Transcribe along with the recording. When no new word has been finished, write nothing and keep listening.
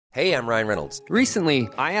Hey, I'm Ryan Reynolds. Recently,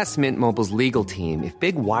 I asked Mint Mobile's legal team if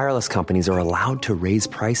big wireless companies are allowed to raise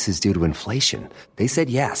prices due to inflation. They said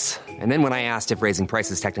yes. And then when I asked if raising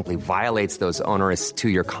prices technically violates those onerous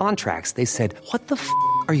two-year contracts, they said, "What the f***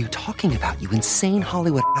 are you talking about, you insane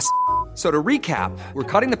Hollywood ass?" So to recap, we're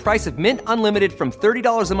cutting the price of Mint Unlimited from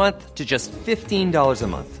 $30 a month to just $15 a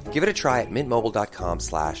month. Give it a try at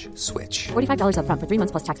mintmobile.com/switch. $45 up front for 3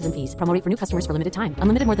 months plus taxes and fees. Promo rate for new customers for limited time.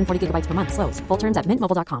 Unlimited more than 40 gigabytes per month. Slows full terms at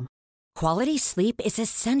mintmobile.com. Quality sleep is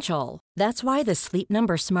essential. That's why the Sleep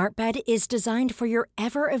Number Smart Bed is designed for your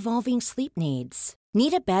ever-evolving sleep needs.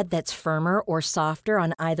 Need a bed that's firmer or softer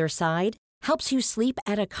on either side? Helps you sleep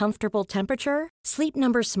at a comfortable temperature? Sleep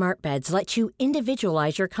Number Smart Beds let you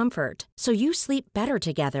individualize your comfort, so you sleep better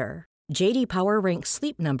together. J.D. Power ranks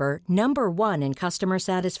Sleep Number #1 in customer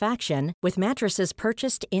satisfaction with mattresses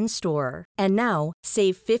purchased in-store. And now,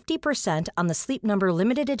 save 50% on the Sleep Number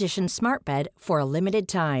Limited Edition Smart Bed for a limited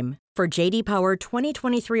time. For J.D. Power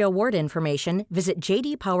 2023 award information, visit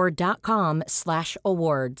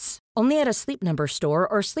jdpower.com/awards. Only at a Sleep Number store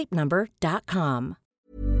or sleepnumber.com.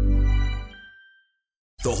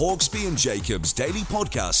 The Hawksby and Jacobs Daily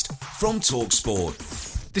Podcast from TalkSport.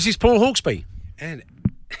 This is Paul Hawksby. And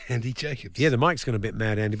Andy Jacobs. Yeah, the mic's gone a bit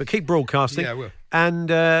mad, Andy, but keep broadcasting. Yeah, I will. And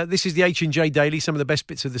this is the H&J Daily, some of the best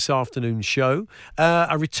bits of this afternoon's show.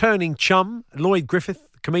 A returning chum, Lloyd Griffith,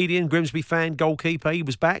 comedian, Grimsby fan, goalkeeper, he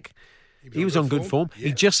was back. He was on good form. Yeah.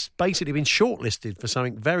 He'd just basically been shortlisted for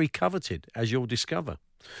something very coveted, as you'll discover.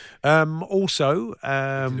 Also... did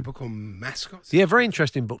a book on mascots? Yeah, very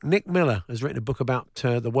interesting book. Nick Miller has written a book about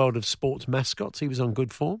the world of sports mascots. He was on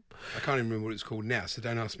good form. I can't even remember what it's called now, so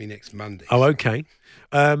don't ask me next Monday. Oh, okay.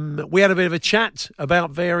 We had a bit of a chat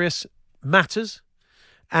about various matters,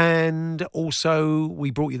 and also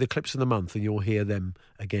we brought you the clips of the month, and you'll hear them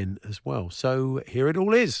again as well. So here it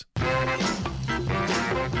all is.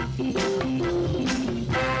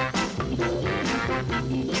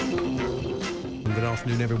 Good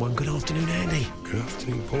afternoon, everyone. Good afternoon, Andy. Good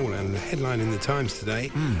afternoon, Paul. And the headline in the Times today,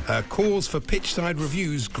 calls for pitchside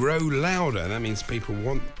reviews grow louder. That means people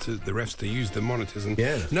want the refs to use the monitors. And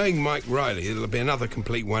knowing Mike Riley, it'll be another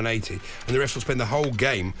complete 180. And the refs will spend the whole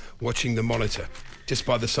game watching the monitor just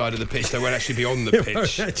by the side of the pitch. They won't actually be on the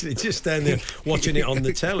pitch. Actually, just stand there watching it on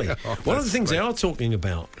the telly. One of the things they are talking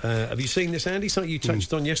about, have you seen this, Andy? Something you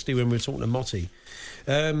touched on yesterday when we were talking to Motti.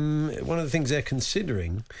 One of the things they're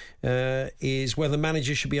considering is whether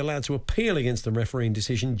managers should be allowed to appeal against the refereeing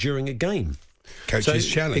decision during a game. Coach's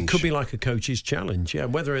challenge. It could be like a coach's challenge, yeah.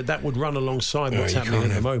 Whether that would run alongside what's happening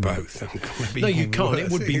at the moment. Both. No, you can't. It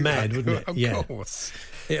would be mad, wouldn't it? Of course.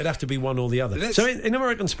 It'd have to be one or the other. So in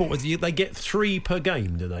American sport, they get 3 per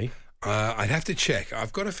game, do they? I'd have to check.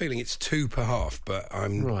 I've got a feeling it's 2 per half, but I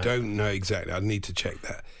don't know exactly. I'd need to check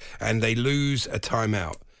that. And they lose a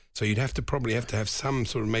timeout. So you'd probably have to have some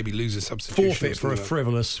sort of maybe lose a substitution. Forfeit for a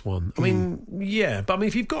frivolous one. I mean, yeah, but I mean,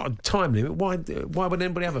 if you've got a time limit, why would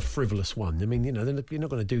anybody have a frivolous one? I mean, you're not going to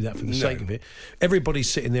do that for the sake of it. Everybody's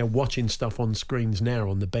sitting there watching stuff on screens now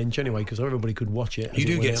on the bench anyway, because everybody could watch it. You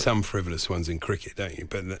do get some frivolous ones in cricket, don't you?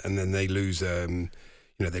 And then they lose. They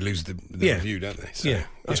lose the review, don't they? So,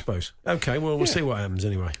 I suppose. Okay, well, we'll see what happens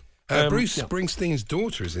anyway. Bruce Springsteen's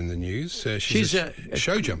daughter is in the news. She's a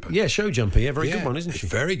show jumper. Yeah, show jumper. Yeah, very good one, isn't she?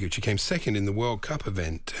 Very good. She came second in the World Cup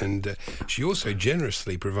event, and she also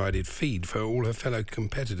generously provided feed for all her fellow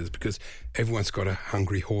competitors because everyone's got a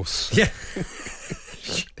hungry horse. Yeah.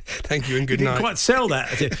 Thank you and good night. Didn't quite sell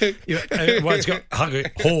that. Everyone's got a hungry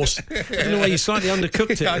horse. I don't know why you slightly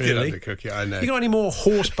undercooked it, I really. did undercook it, I know. You got any more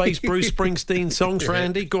horse-based Bruce Springsteen songs for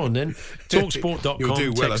Andy? Go on then. Talksport.com, You'll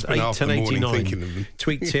do well. text I've been half the morning thinking of them.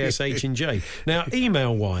 tweet TSH&J. Now,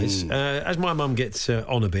 email-wise, as my mum gets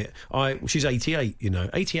on a bit, she's 88,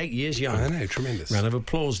 88 years young. I know, tremendous. Round of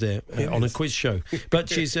applause there on a quiz show. But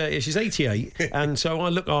she's 88, and so I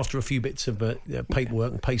look after a few bits of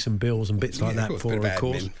paperwork and pay some bills and bits like that for her, of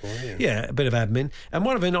course. Yeah, a bit of admin. And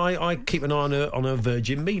one of them, I keep an eye on her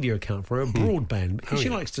Virgin Media account for her broadband, because she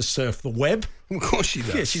likes to surf the web. Of course she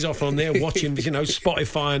does. Yeah, she's off on there watching,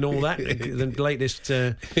 Spotify and all that, the latest,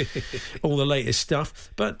 all the latest stuff.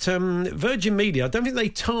 But Virgin Media, I don't think they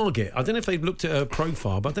target. I don't know if they've looked at her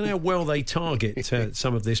profile, but I don't know how well they target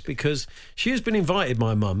some of this, because she has been invited,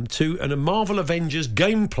 my mum, to a Marvel Avengers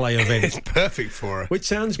gameplay event. It's perfect for her. Which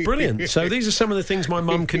sounds brilliant. So these are some of the things my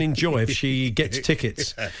mum can enjoy if she gets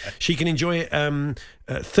tickets. She can enjoy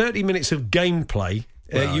 30 minutes of gameplay.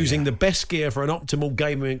 Using the best gear for an optimal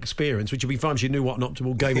gaming experience, which would be fun if she knew what an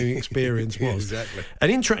optimal gaming experience was. Exactly. An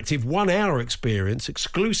interactive 1-hour experience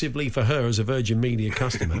exclusively for her as a Virgin Media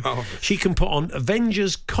customer. She can put on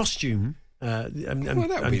Avengers costume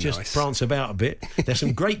would be just nice. prance about a bit. There's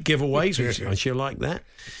some great giveaways, which I she'll like that.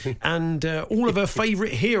 And all of her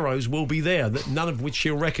favourite heroes will be there, none of which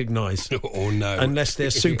she'll recognise. Or no. Unless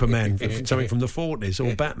they're Superman, something from the 40s,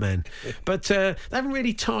 or Batman. But they haven't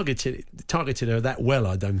really targeted her that well,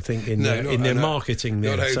 I don't think, in their marketing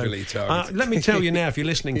there. Not overly targeted. Let me tell you now, if you're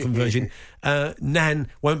listening from Virgin, Nan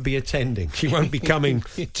won't be attending. She won't be coming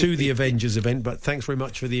to the Avengers event, but thanks very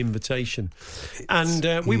much for the invitation.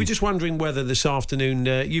 And we were just wondering whether this afternoon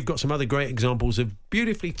you've got some other great examples of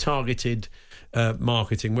beautifully targeted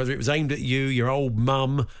marketing, whether it was aimed at you, your old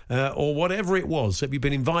mum, or whatever it was. Have you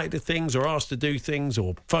been invited to things or asked to do things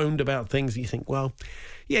or phoned about things that you think, well,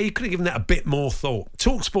 yeah, you could have given that a bit more thought.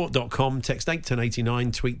 Talksport.com, text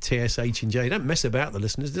 81089, tweet TSH and J. Don't mess about the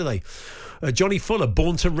listeners, do they? Johnny Fuller,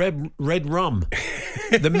 born to red rum.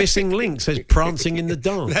 The missing link says prancing in the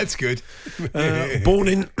dance. That's good. Born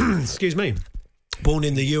in, excuse me, born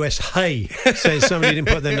in the US, hey, says somebody didn't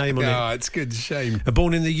put their name on it. No, it's good, shame.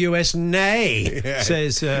 Born in the US, nay,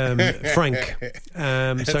 says Frank.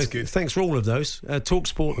 So good. thanks for all of those.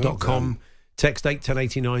 Talksport.com. Text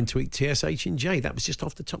 81089, tweet TSH and J. That was just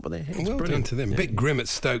off the top of their heads. Well Brilliant. done to them. A bit grim at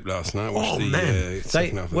Stoke last night. Man.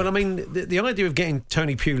 I mean, the idea of getting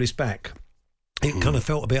Tony Pulis back, it kind of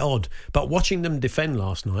felt a bit odd. But watching them defend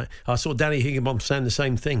last night, I saw Danny Higginbotham saying the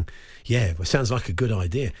same thing. Yeah, it sounds like a good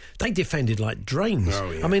idea. They defended like drains. Oh,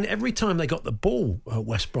 yeah. I mean, every time they got the ball at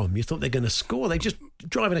West Brom, you thought they're going to score. They just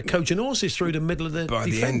driving a coach and horses through the middle of the By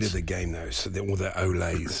defence. the end of the game, though, so all the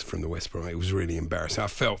Olays from the West Brom, it was really embarrassing. I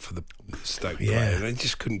felt for the Stoke players. They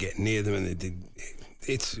just couldn't get near them, and they did.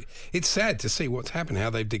 It's sad to see what's happened, how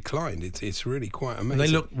they've declined. It's really quite amazing. They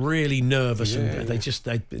look really nervous, and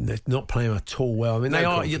they're not playing at all well. I mean,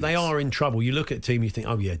 they are in trouble. You look at a team, you think,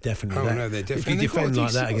 oh yeah, definitely. Oh no, they're definitely. If you defend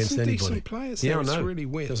like that against anybody, decent players. Yeah, I It's know. really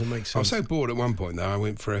weird. Doesn't make sense. I was so bored at one point though. I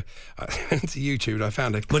went to YouTube and I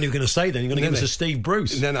found a. When are you going to say then? You're going to give us a Steve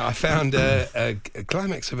Bruce? No, I found a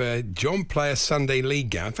climax of a John Player Sunday League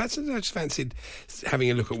game. In fact, I just fancied having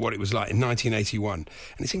a look at what it was like in 1981, and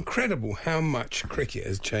it's incredible how much cricket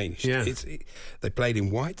has changed. Yeah. They played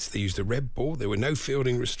in whites. They used a red ball. There were no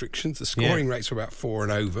fielding restrictions. The scoring rates were about 4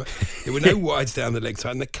 and over. There were no wides down the leg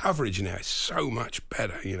side, and the coverage now is so much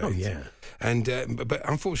better. Oh yeah. And but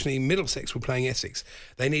unfortunately, Middlesex were playing Essex.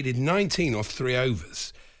 They needed 19 off 3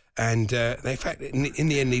 overs. And they, in fact, in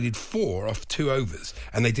the end, needed 4 off 2 overs,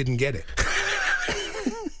 and they didn't get it.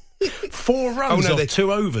 4 runs off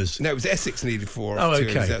 2 overs. No, it was Essex needed 4 off 2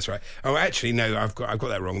 okay. overs. That's right. Oh, actually, no, I've got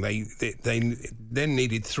that wrong. They then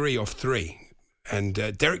needed 3 off 3. And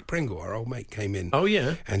Derek Pringle, our old mate, came in. Oh,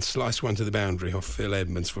 yeah. And sliced one to the boundary off Phil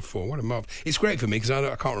Edmonds for 4. What a marvel. It's great for me because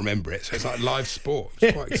I can't remember it. So it's like live sport.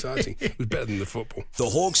 It's quite exciting. It was better than the football. The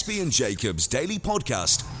Hawksbee and Jacobs Daily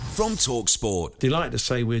Podcast from TalkSport. Delighted to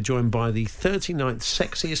say we're joined by the 39th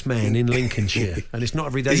sexiest man in Lincolnshire. And it's not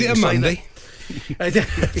every day. Is you it can a say Monday? I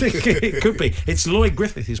think it could be. It's Lloyd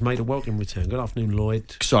Griffith who's made a welcome return. Good afternoon,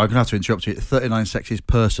 Lloyd. Sorry, I'm going to have to interrupt you. 39 sexiest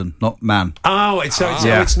person, not man. Oh, it's not.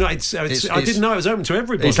 I didn't know it was open to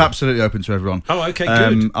everybody. It's absolutely open to everyone. Oh, okay,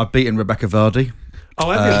 good. I've beaten Rebecca Vardy.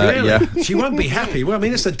 Oh, have you really? Yeah. She won't be happy. Well, I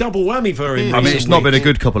mean, it's a double whammy for her. I mean, it's not been a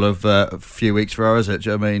good couple of few weeks for her, has it?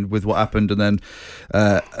 Do you know what I mean? With what happened, and then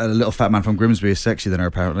a little fat man from Grimsby is sexier than her,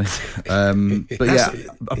 apparently. But yeah,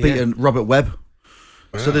 I've beaten Robert Webb.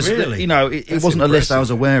 So there's, really? You know, it wasn't a list I was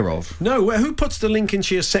aware of. No, who puts the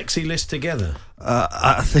Lincolnshire sexy list together?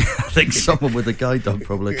 I think someone with a guide dog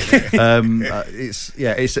probably.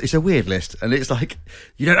 It's a weird list, and it's like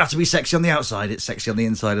you don't have to be sexy on the outside; it's sexy on the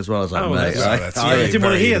inside as well. As like, mate, I didn't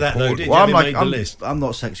want to hear that though. Did well, you? I'm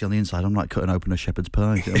not sexy on the inside. I'm like cutting open a shepherd's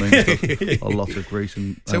pie. Do you know what I mean? A lot of grease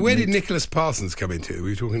and. So where did Nicholas Parsons come into? We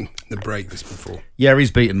were talking the break this before. Yeah,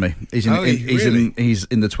 he's beaten me. He's in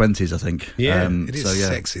the 20s, I think. Yeah, it is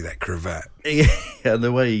sexy, that cravat. Yeah,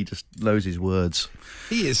 the way he just loads his words.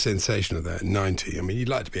 He is sensational there at 90. I mean, you'd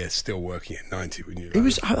like to be still working at 90, wouldn't you? He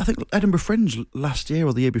was, I think, Edinburgh Fringe last year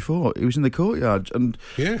or the year before. He was in the courtyard, and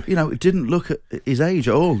it didn't look at his age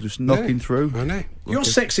at all. Just knocking through. I know. You're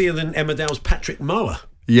sexier than Emmerdale's Patrick Mower.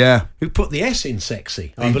 Yeah. Who put the S in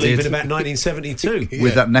sexy, I believe, in about 1972.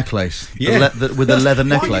 With that necklace. Yeah. With the leather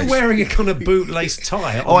necklace. Why are you wearing a kind of bootlace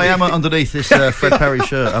tie? I am underneath this Fred Perry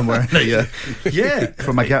shirt. I'm wearing it,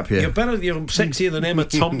 from my gap here. You're sexier than Emma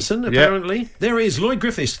Thompson, apparently. Yeah. There is Lloyd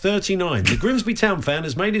Griffiths, 39. The Grimsby Town fan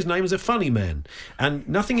has made his name as a funny man. And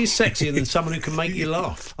nothing is sexier than someone who can make you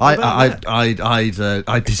laugh.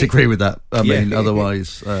 I disagree with that. I mean,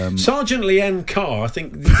 otherwise... Sergeant Leanne Carr, I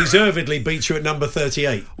think, deservedly beats you at number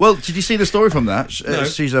 38. Well, did you see the story from that? No.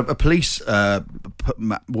 She's a police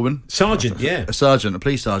woman. Sergeant, yeah. A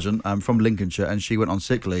police sergeant from Lincolnshire, and she went on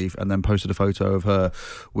sick leave and then posted a photo of her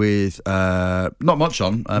with not much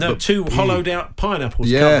on. But 2 hollowed out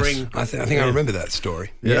pineapples covering... I think I remember that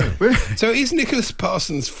story. Yeah. So is Nicholas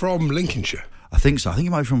Parsons from Lincolnshire? I think so. I think he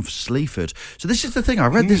might be from Sleaford. So this is the thing. I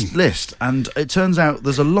read this list, and it turns out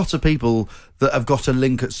there's a lot of people that have got a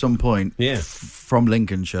link at some point from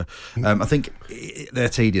Lincolnshire. I think they're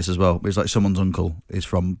tedious as well. It's like someone's uncle is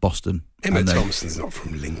from Boston. Emma Thompson's not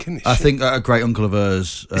from Lincoln, is she? I think a great uncle of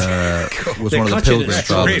hers was one of the Pilgrim That's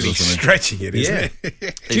Fathers really or something. stretching it, isn't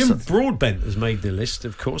it? Jim Broadbent has made the list,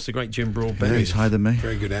 of course, the great Jim Broadbent. Yeah, he's higher than me.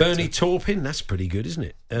 Very good actor. Bernie Taupin, that's pretty good, isn't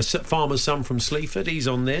it? Farmer's son from Sleaford, he's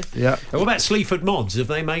on there. Yeah. What about Sleaford Mods? Have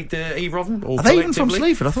they made E-Rovin? Are they even from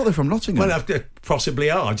Sleaford? I thought they were from Nottingham. Well,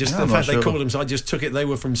 possibly are. Just the fact they called them, so I just took it they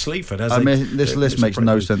were from Sleaford. This list makes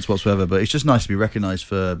no sense whatsoever, but it's just nice to be recognised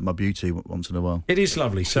for my beauty once in a while. It is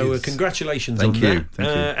lovely. So congratulations Thank on you. that. Thank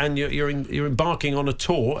you. And you're embarking on a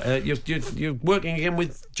tour. You're working again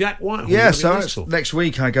with Jack Whitehall. Yeah, so next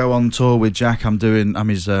week I go on tour with Jack. I'm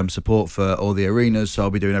his support for all the arenas, so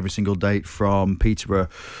I'll be doing every single date from Peterborough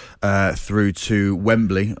through to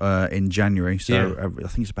Wembley in January. So I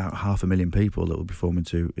think it's about 500,000 people that we'll be performing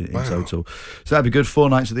to in total. So that'd be good. 4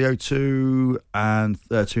 nights at the O2 and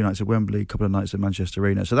 2 nights at Wembley, a couple of nights at Manchester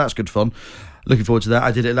Arena. So that's good fun. Looking forward to that.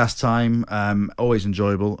 I did it last time. Always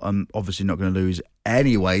enjoyable. I'm obviously not going to lose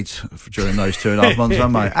any weight during those 2.5 months,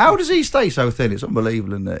 am I? How does he stay so thin? It's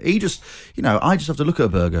unbelievable, isn't it? He just, I just have to look at a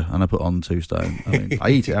burger and I put on 2 stone. I mean,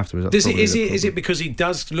 I eat it afterwards. Is it because he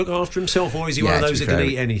does look after himself, or is he one of those that can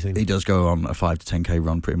eat anything? He does go on a 5 to 10k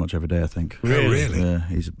run pretty much every day, I think. Really?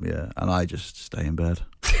 Yeah, and I just stay in bed.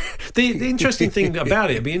 The interesting thing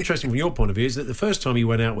about it'd be interesting from your point of view, is that the first time you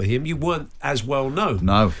went out with him, you weren't as well known.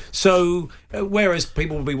 No. So, whereas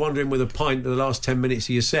people will be wandering with a pint the last 10 minutes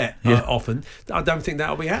of your set, often, I don't think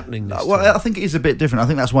that'll be happening this time. I think it is a bit different. I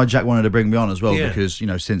think that's why Jack wanted to bring me on as well, because,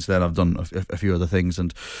 since then I've done a few other things.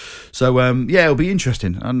 And so, it'll be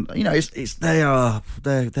interesting. And,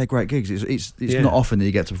 they're great gigs. It's not often that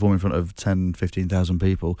you get to perform in front of 10, 15,000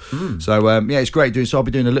 people. So, it's great doing. So I'll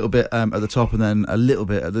be doing a little bit at the top and then a little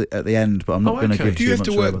bit at the end, but I'm not going to give Do you too have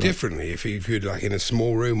to much work over differently if you're like in a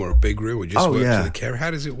small room or a big room, or just work to the care?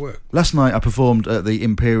 How does it work? Last night I performed at the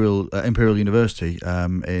Imperial University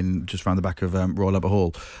in just round the back of Royal Albert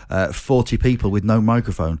Hall. 40 people with no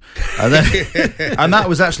microphone, and that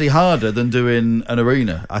was actually harder than doing an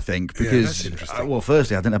arena, I think, because that's interesting.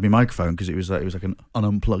 Firstly I didn't have my microphone because it was like an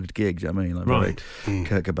unplugged gig. Do you know what I mean? Like very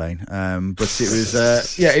Kurt Cobain. But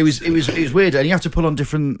it was it was weird, and you have to pull on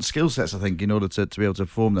different skill sets, I think, in order to be able to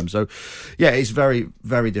perform them. So it's very,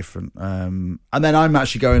 very different. And then I'm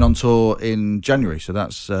actually going on tour in January, so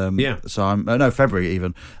that's so I'm February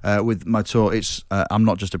even with my tour. It's I'm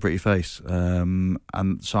Not Just a Pretty Face, and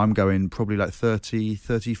so I'm going probably like 30,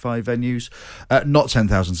 35 venues, not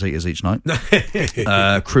 10,000 seaters each night.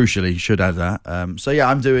 Crucially, should add that.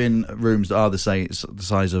 I'm doing rooms that are the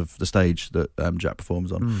size of the stage that Jack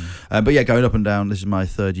performs on. But going up and down. This is my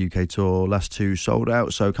 3rd UK tour. Last 2 sold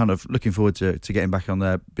out, so kind of looking forward to getting back on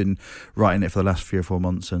there. Been writing it for the last 3 or 4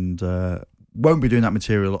 months, and won't be doing that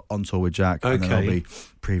material on tour with Jack. And then I'll be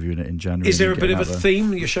previewing it in January. Is there a bit of a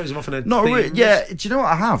theme? Your shows have often had not themes. Really. Yeah, do you know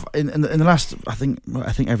what I have in the last? I think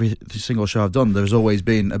every single show I've done, there's always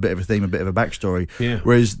been a bit of a theme, a bit of a backstory. Yeah.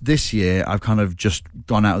 Whereas this year, I've kind of just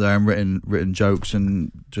gone out there and written jokes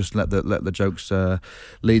and just let the jokes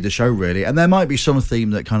lead the show, really. And there might be some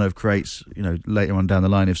theme that kind of creates, later on down the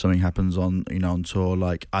line, if something happens on tour,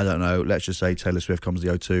 like, I don't know, let's just say Taylor Swift comes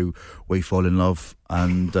to the O2, we fall in love,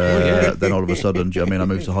 and then all of a sudden, do you know what I mean,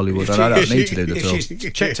 I move to Hollywood, and I don't need to do the tour.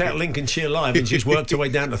 She's checked out Lincolnshire Live and she's worked her way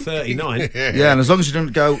down to 39. Yeah, and as long as you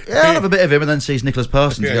don't go, I'll have a bit of him, and then sees Nicholas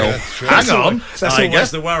Parsons and go, hang on. That's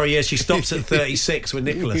always the worry. Yeah, she stops at 36 with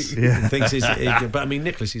Nicholas. Thinks but I mean,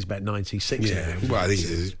 Nicholas is about 96. Yeah, well, and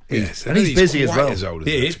he's busy as well.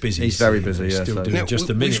 He is busy. He's very busy. Yeah, still doing just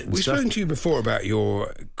a minute. We've spoken to you before about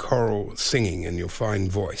your choral singing and your fine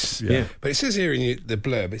voice. Yeah, but it says here in the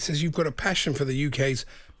blurb, it says you've got a passion for the UK's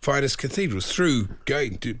finest cathedrals through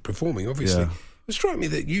going to performing, obviously. It struck me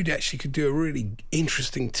that you'd actually could do a really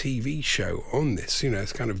interesting TV show on this.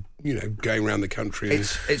 It's kind of, going around the country.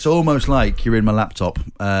 It's almost like you're in my laptop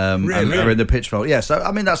or in the pitch file. Yeah, so,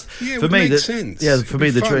 I mean, that's, for me, makes sense. Yeah, for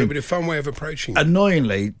me, the dream. It would be a fun way of approaching it.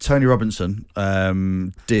 Annoyingly, Tony Robinson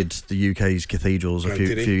did the UK's cathedrals a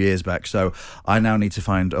few years back, so I now need to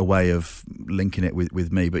find a way of linking it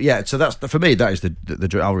with me. But yeah, so that's, for me, that is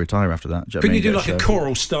the I'll retire after that. Can you do like a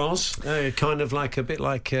Choral Stars? Kind of like a bit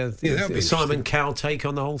like Simon Cowell take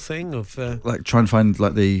on the whole thing of... like try and find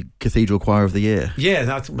like the Cathedral Choir of the Year.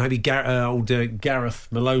 Yeah, maybe maybe Gareth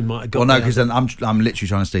Malone might have got. Well, no, because then I'm literally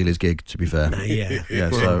trying to steal his gig. To be fair, yeah.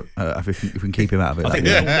 So if we can keep him out of it, I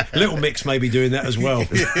think Little Mix may be doing that as well.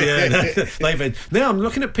 Now I'm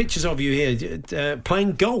looking at pictures of you here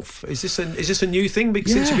playing golf. Is this a new thing?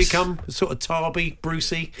 Because since you become sort of Tarby,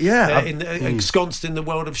 Brucey, ensconced in the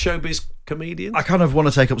world of showbiz comedians. I kind of want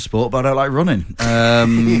to take up sport, but I don't like running.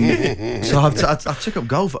 So I took up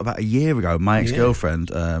golf about a year ago. My ex-girlfriend,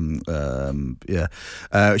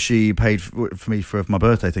 she paid for me for my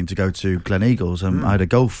birthday thing to go to Glen Eagles. I had a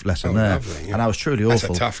golf lesson there, lovely, and I was truly awful.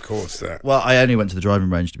 That's a tough course, that. Well, I only went to the driving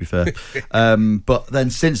range, to be fair. But then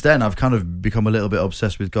since then, I've kind of become a little bit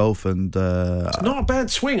obsessed with golf, and it's not a bad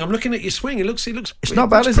swing. I'm looking at your swing. It looks. It's not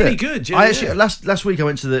bad, is it? Pretty good. Yeah, Actually, last week I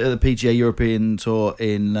went to the PGA European Tour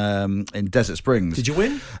in Desert Springs. Did you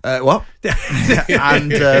win? What?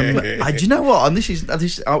 And do you know what? And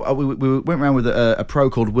we went around with a pro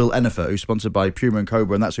called Will Ennifer, who's sponsored by Puma and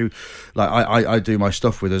Cobra, and that's who I do my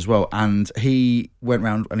stuff with as well. And he went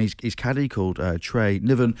round, and his caddy called Trey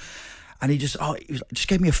Niven, and he just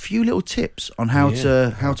gave me a few little tips on how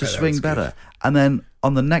to swing better. Good. And then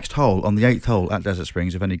on the next hole, on the 8th hole at Desert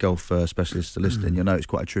Springs, if any golf specialists are listening, you'll know it's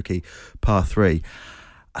quite a tricky par 3.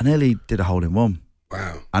 I nearly did a hole in one.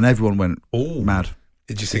 Wow. And everyone went mad.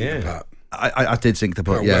 Did you sink the putt? I did sink the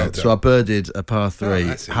putt, well so I birdied a par 3,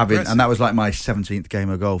 and that was like my 17th game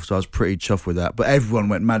of golf, so I was pretty chuffed with that. But everyone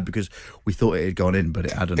went mad because we thought it had gone in, but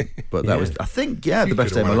it hadn't. But that was, I think, the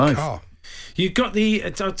best day of my life. You've got the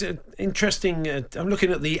interesting. I'm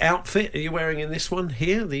looking at the outfit. Are you wearing in this one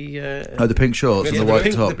here? The pink shorts and the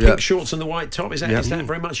white top. The pink shorts and the white top. Is that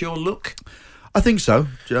very much your look? I think so. Do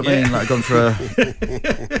you know what I mean? Like, I've gone for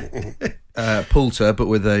a Poulter, but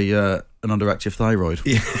with an underactive thyroid.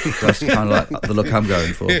 Yeah. That's kind of like the look I'm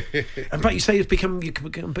going for. And but you say you become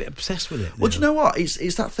a bit obsessed with it. Well, do you know what?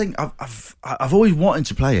 It's that thing. I've always wanted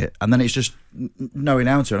to play it, and then it's just knowing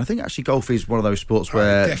how to. And I think actually golf is one of those sports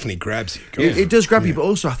where it definitely grabs you. It does grab you, but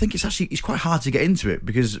also I think it's quite hard to get into it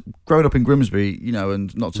because growing up in Grimsby,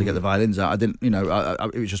 and not to get the violins out, I didn't.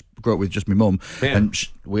 It was just grew up with just my mum, and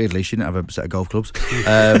weirdly she didn't have a set of golf clubs.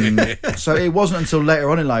 So it wasn't until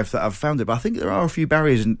later on in life that I've found it. But I think there are a few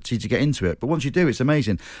barriers to get into it. But once you do, it's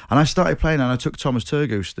amazing. And I started playing, and I took Thomas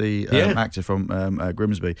Turgoose, the actor from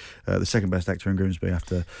Grimsby, the second best actor in Grimsby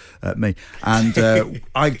after me, and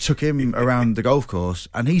I took him around the golf course,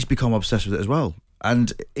 and he's become obsessed with it as well.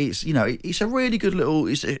 And it's it's a really good little.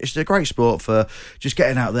 It's a great sport for just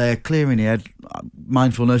getting out there, clearing your head,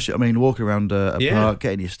 mindfulness. I mean, walking around a park,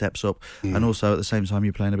 getting your steps up, and also at the same time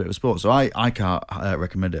you're playing a bit of a sport. So I can't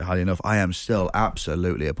recommend it highly enough. I am still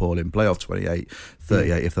absolutely appalling. Playoff 28,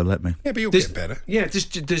 38 if they'll let me. Yeah, but you'll get better. Yeah, does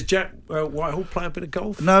Jack Whitehall play a bit of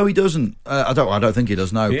golf? No, he doesn't. I don't think he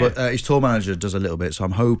does. No, but his tour manager does a little bit. So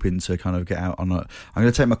I'm hoping to kind of get out on it. I'm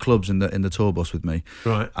going to take my clubs in the tour bus with me,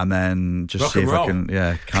 right, and then just see if I can.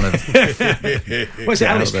 Kind of. Well,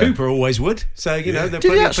 Alice Cooper always would. So they're did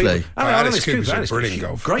he actually? People, Alice Cooper's a brilliant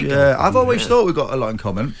golfer. Great. Yeah, I've always thought we've got a lot in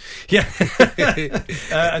common. Yeah.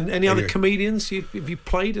 And any other comedians have you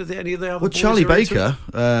played? Are there any of the other? Well, Charlie Baker,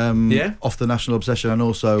 off the National Obsession, and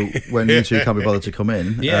also when you two can't be bothered to come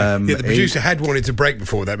in. The producer had wanted to break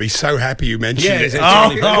before that. But he's so happy you mentioned it.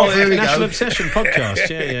 Here we National Obsession podcast.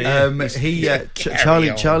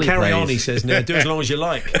 Charlie carry plays. On. He says, "No, do as long as you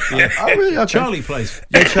like." Yeah. Oh, really? Okay. Charlie plays.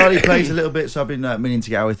 Yeah, Charlie plays a little bit, so I've been meaning to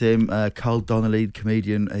get out with him. Carl Donnelly,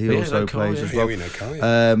 comedian, he also plays as well. Yeah, we know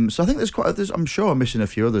Carl. So I think I'm sure I'm missing a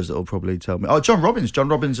few others that will probably tell me. Oh, John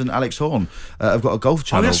Robbins and Alex Horn have got a golf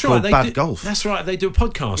channel called Bad Golf. That's right, they do a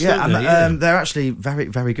podcast. Yeah, don't they? and they're actually very,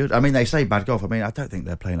 very good. I mean, they say Bad Golf. I mean, I don't think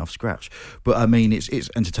they're playing off scratch, but I mean, it's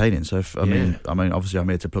entertaining. So I mean, obviously, I'm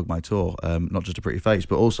here to plug my tour, not just a pretty face,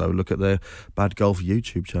 but also look at the Bad Golf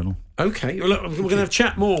YouTube channel. Okay, well, look, we're going to have a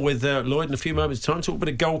chat more with Lloyd in a few moments' time. Talk a bit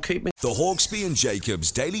of goalkeeping. The Hawksbee and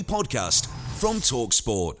Jacobs Daily Podcast from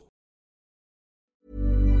TalkSport.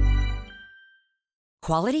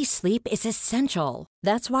 Quality sleep is essential.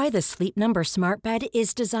 That's why the Sleep Number Smart Bed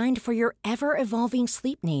is designed for your ever-evolving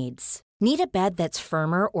sleep needs. Need a bed that's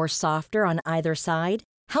firmer or softer on either side?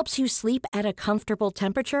 Helps you sleep at a comfortable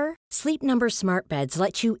temperature? Sleep Number Smart Beds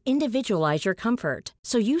let you individualize your comfort,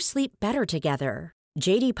 so you sleep better together.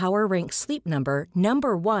 J.D. Power ranks Sleep Number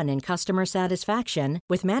number 1 in customer satisfaction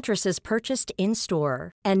with mattresses purchased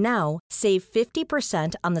in-store. And now, save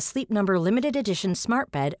 50% on the Sleep Number Limited Edition Smart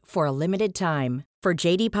Bed for a limited time. For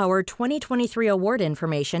J.D. Power 2023 award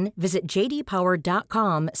information, visit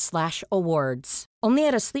jdpower.com/awards. Only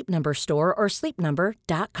at a Sleep Number store or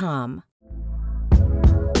sleepnumber.com.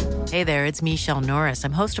 Hey there, it's Michelle Norris.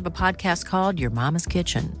 I'm host of a podcast called Your Mama's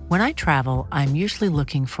Kitchen. When I travel, I'm usually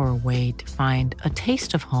looking for a way to find a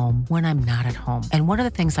taste of home when I'm not at home. And one of the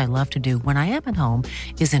things I love to do when I am at home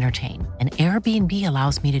is entertain. And Airbnb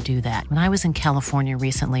allows me to do that. When I was in California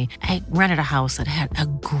recently, I rented a house that had a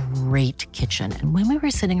great kitchen. And when we were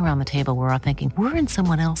sitting around the table, we were all thinking, we're in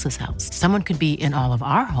someone else's house. Someone could be in all of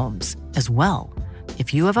our homes as well.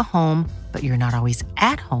 If you have a home, but you're not always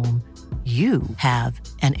at home, you have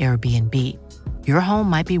an Airbnb. Your home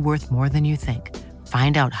might be worth more than you think.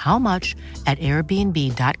 Find out how much at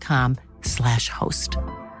airbnb.com/host.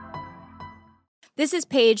 This is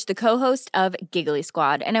Paige, the co-host of Giggly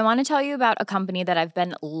Squad, and I want to tell you about a company that I've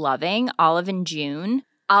been loving, Olive & June.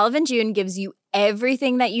 Olive & June gives you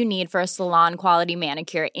everything that you need for a salon-quality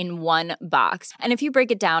manicure in one box. And if you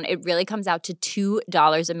break it down, it really comes out to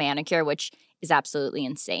 $2 a manicure, which is absolutely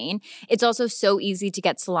insane. It's also so easy to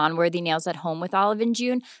get salon-worthy nails at home with Olive &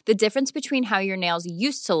 June. The difference between how your nails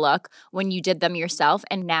used to look when you did them yourself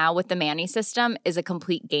and now with the Mani system is a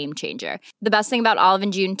complete game changer. The best thing about Olive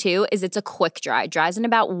 & June, too, is it's a quick dry. Dries in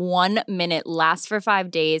about 1 minute, lasts for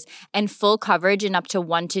 5 days, and full coverage in up to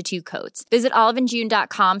 1 to 2 coats. Visit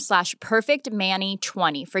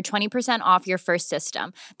oliveandjune.com/perfectmani20 for 20% off your first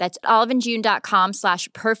system. That's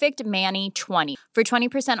oliveandjune.com/perfectmani20 for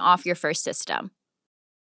 20% off your first system.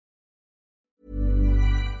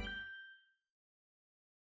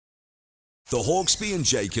 The Hawksby and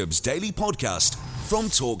Jacobs Daily Podcast from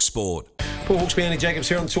TalkSport. Paul Hawksby, Andy Jacobs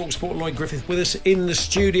here on TalkSport. Lloyd Griffith with us in the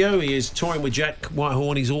studio. He is touring with Jack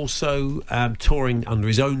Whitehorn. He's also touring under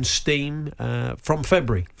his own steam from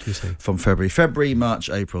February, you say? From February, March,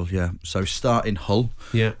 April, yeah. So start in Hull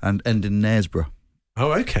and end in Knaresborough.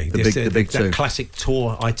 Oh, okay. The big two. That classic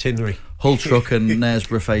tour itinerary. Hull Truck and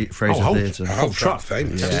Knaresborough Fraser Theatre. Hull Truck,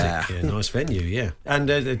 famous. Yeah. Nice venue, yeah. And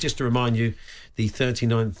just to remind you, the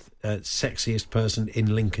 39th sexiest person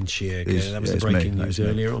in Lincolnshire. That was the breaking news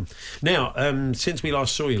earlier on. Now, since we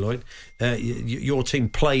last saw you, Lloyd, your team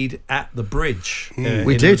played at the Bridge.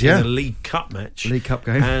 We did, in a League Cup match. League Cup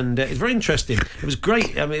game. And it's very interesting. It was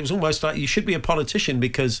great. I mean, it was almost like you should be a politician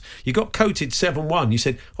because you got coated 7-1. You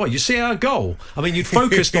said, oh, you see our goal? I mean, you'd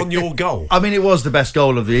focused on your goal. I mean, it was the best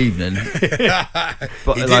goal of the evening.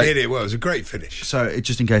 But he did hit it well. It was a great finish. So,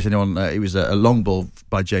 just in case anyone, it was a long ball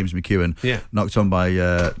by James McEwen, knocked on by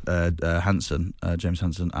Hansen, James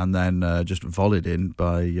Hansen, and then just volleyed in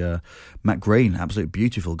by Matt Green. Absolute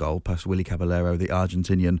beautiful goal past Willie Caballero, the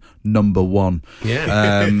Argentinian #1.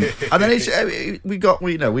 Yeah. And then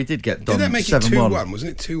we did get done. Did that make 7-1. it 2-1?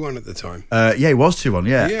 Wasn't it 2-1 at the time? Yeah, it was 2-1.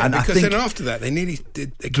 Yeah, and because then after that they nearly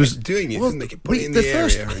did. They kept doing it, didn't they? Kept putting it in the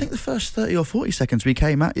area. I think the first 30 or 40 seconds we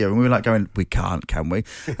came at you, and we were like going, "We can't, can we?"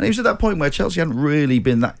 And it was at that point where Chelsea hadn't really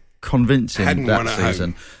been that convincing that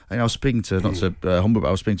season. And I was speaking to, not to humble, but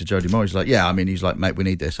I was speaking to Jody Moore. He's like, he's like, mate, we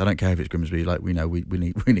need this. I don't care if it's Grimsby. Like, we know we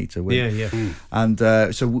need to win. Yeah. And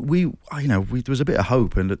so there was a bit of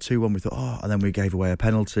hope. And at 2-1, we thought, and then we gave away a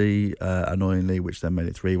penalty, annoyingly, which then made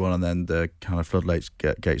it 3-1. And then the kind of floodlights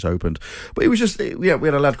gates opened. But it was just, we had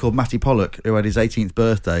a lad called Matty Pollock who had his 18th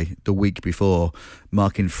birthday the week before,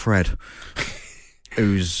 marking Fred,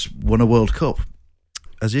 who's won a World Cup.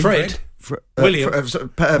 Has he? Fred? William.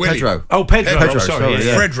 Pedro. Oh, Pedro. Sorry.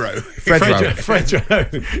 Yeah. Fredro.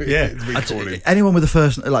 Yeah. Anyone with the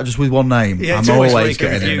first, like just with one name, I'm always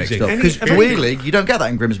getting it mixed up. Because weirdly, you don't get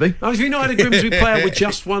that in Grimsby. Have you not had a Grimsby player with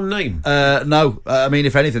just one name? No. I mean,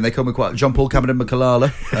 if anything, they come with quite John Paul Cameron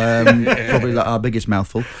McCallala, probably like our biggest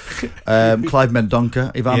mouthful. Clive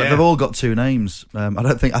Mendonca, Ivana. They've all got 2 names.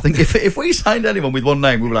 I think if we signed anyone with one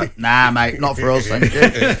name, we were like, nah, mate, not for us. Thank you.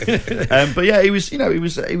 But yeah, it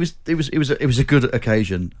was a good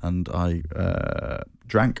occasion, and I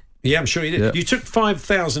drank. Yeah, I'm sure you did. Yeah. You took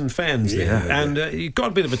 5,000 fans there, and you got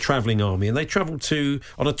a bit of a travelling army, and they travelled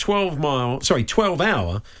on a 12-hour,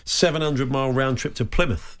 700-mile round trip to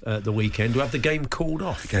Plymouth the weekend to have the game called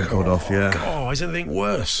off. Oh, is anything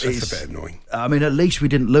worse? That's a bit annoying. I mean, at least we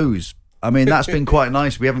didn't lose. I mean, that's been quite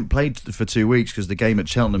nice. We haven't played for 2 weeks because the game at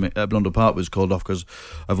Cheltenham at Blundell Park was called off because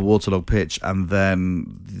of a waterlogged pitch, and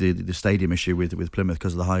then the stadium issue with Plymouth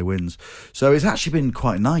because of the high winds. So it's actually been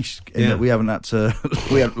quite nice in that we haven't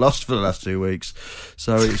lost for the last 2 weeks.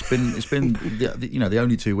 So it's been the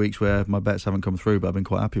only 2 weeks where my bets haven't come through, but I've been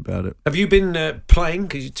quite happy about it. Have you been playing?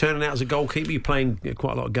 Because you're turning out as a goalkeeper. You're playing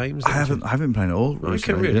quite a lot of games. I haven't been playing at all.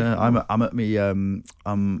 Okay, really? Yeah, I'm at me. I'm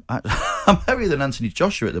heavier than Anthony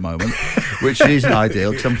Joshua at the moment. Which isn't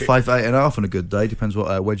ideal because I'm 5'8.5" on a good day. Depends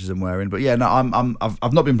what wedges I'm wearing. But yeah, no,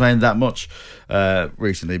 I've not been playing that much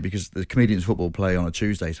recently because the Comedians Football play on a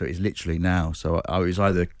Tuesday, so it's literally now. So I was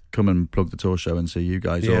either come and plug the tour show and see you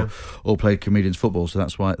guys, Yeah. or play comedians football. So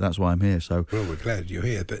that's why I'm here. So Well, we're glad you're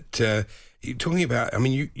here. But you're talking about, I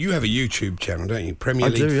mean, you have a YouTube channel, don't you? Premier I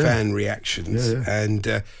League do, yeah. Fan Reactions. Yeah. And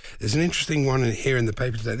there's an interesting one here in the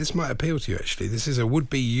paper today. This might appeal to you, actually. This is a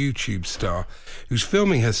would-be YouTube star who's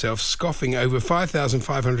filming herself scoffing over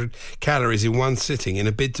 5,500 calories in one sitting in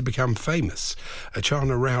a bid to become famous.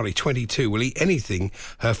 Achana Rowley, 22, will eat anything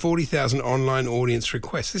her 40,000 online audience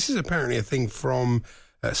requests. This is apparently a thing from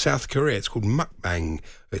South Korea. It's called mukbang.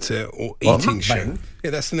 It's a eating show. Mukbang?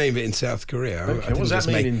 Yeah, that's the name of it in South Korea. Okay, what does that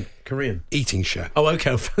mean in Korean? Eating show. Oh,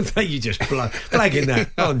 okay. You just blagging that,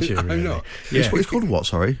 aren't you? I'm really? not. Yeah. it's called what?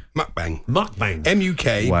 Sorry. Mukbang. Mukbang.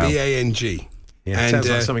 MUKBANG. Yeah, it sounds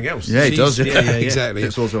like something else. Yeah, it does. Yeah, exactly.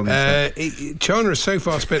 It's also on the internet. China has so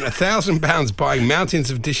far spent £1,000 buying mountains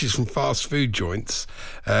of dishes from fast food joints,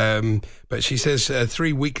 but she says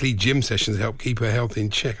 3 weekly gym sessions help keep her health in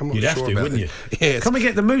check. I'm not You'd sure have to, about wouldn't you? that. Yes. Come and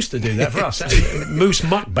get the Moose to do that for us. Moose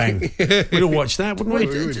Mukbang. We'd all watch that, wouldn't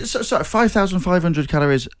we? So 5,500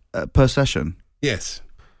 calories per session, Yes.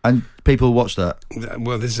 and people watch that.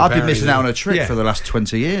 Well, this is I've been apparently missing out on a trick Yeah. for the last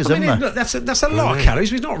 20 years, I mean, haven't I? look, that's a lot of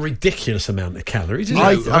calories. It's not a ridiculous amount of calories, is No,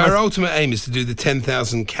 it? her ultimate aim is to do the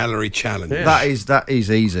 10,000 calorie challenge. Yeah. That is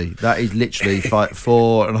easy. That is literally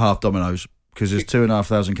 4.5 Dominoes, because there's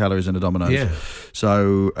 2,500 calories in a Domino's. Yeah.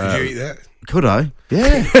 So Could you eat that? could I?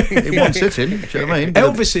 Yeah, in one sitting. Do you know what I mean?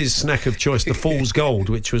 Elvis's snack of choice, the Fool's Gold,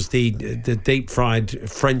 which was the deep fried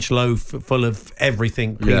French loaf full of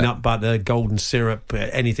everything, peanut butter, golden syrup,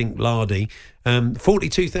 anything lardy.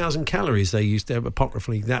 42,000 calories they used there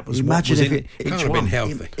apocryphally. That was Imagine what was if in it- Can't each have been one.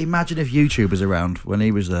 healthy. Imagine if YouTube was around when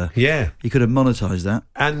he was there. Yeah. He could have monetised that.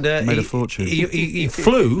 And Made a fortune. He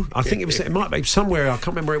flew. I think it might be somewhere. I can't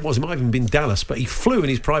remember where it was. It might have even been Dallas. But he flew in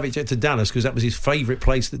his private jet to Dallas because that was his favourite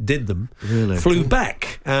place that did them. Really? Flew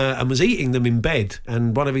back and was eating them in bed.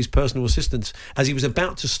 And one of his personal assistants, as he was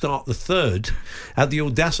about to start the third, had the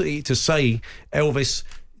audacity to say, "Elvis,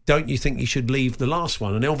 don't you think you should leave the last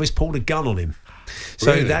one?" And Elvis pulled a gun on him.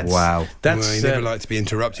 So Really? that's Wow. That's Well, you never like to be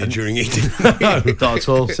interrupted during eating. no. Not at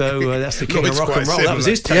all. So that's the king No, of it's rock and quite roll. That was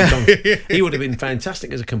his similar. take on. He would have been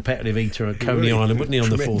fantastic as a competitive eater at Coney would. Island, wouldn't he, on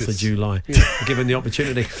the 4th of Tremendous. July, given the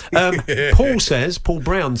opportunity. Paul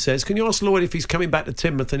Brown says, can you ask Lloyd if he's coming back to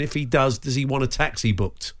Teignmouth, and if he does he want a taxi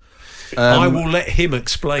booked? I will let him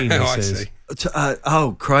explain, he Oh, I says. see.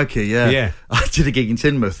 Oh, crikey, yeah. Yeah. I did a gig in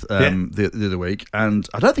Teignmouth the other week, and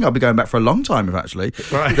I don't think I'll be going back for a long time, actually.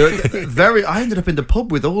 Right. I ended up in the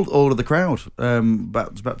pub with all of the crowd,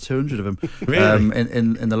 about 200 of them, Really?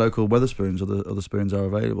 in the local Wetherspoons, or the spoons are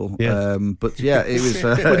available. Yeah. But yeah, it was...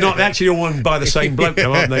 But not actually all one by the same bloke,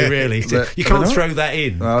 though, aren't they, really? You can't throw that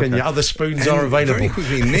in, Oh, okay. can you? Other spoons are available. Very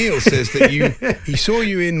quickly, Neil says that he saw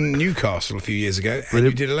you in Newcastle a few years ago, and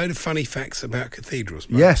you did a load of funny facts about cathedrals.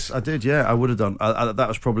 Mate. Yes, I did. Yeah, I would have done. That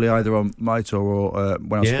was probably either on my tour or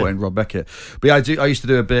when I was supporting Rob Beckett. But yeah, I used to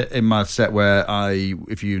do a bit in my set where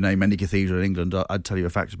if you name any cathedral in England, I'd tell you a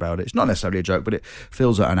fact about it. It's not necessarily a joke, but it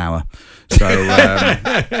fills at an hour. So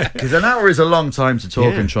because an hour is a long time to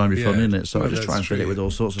talk and try and be funny, isn't it? So Well, I just try that's and fill true. it with all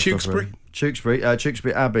sorts of stuff. Tewkesbury?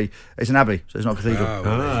 Tewkesbury Abbey. It's an abbey, so it's not a cathedral.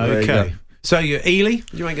 There you go. Okay. So you're Ely? What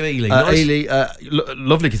do you make of Ely? Nice? Ely,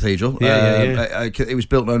 lovely cathedral. Yeah. It was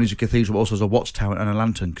built not only as a cathedral, but also as a watchtower and a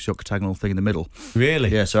lantern, because you've got a octagonal thing in the middle. Really?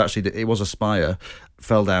 Yeah, so actually it was a spire,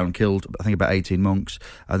 fell down, killed, I think, about 18 monks,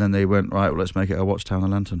 and then they went, right, well, let's make it a watchtower and a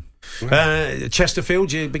lantern.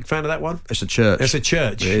 Chesterfield, you a big fan of that one? It's a church. It's a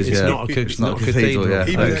church. It is, it's yeah. not a It's not a cathedral. cathedral, yeah.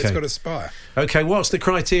 Even though Okay. it's got a spire. Okay, what's the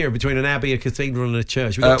criteria between an abbey, a cathedral, and a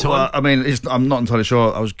church? We got time? Well, I mean, I'm not entirely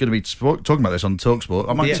sure. I was going to be talking about this on TalkSport.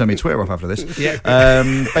 I might turn my Twitter off after this. Yeah.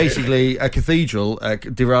 Basically, a cathedral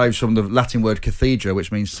derives from the Latin word cathedra,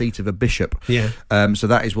 which means seat of a bishop. Yeah. So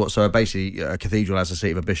that is what. So basically, a cathedral has a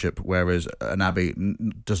seat of a bishop, whereas an abbey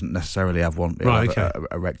doesn't necessarily have one. It'll Right, have okay.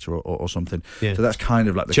 a rector or something. Yeah. So that's kind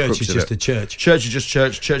of like the Church crux is of just it. a church. Church is just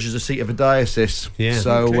church. Church is a seat of a diocese. Yeah.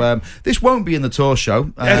 So this won't be in the tour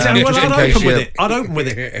show. Well, just in I'd case open with you- it. I'd open with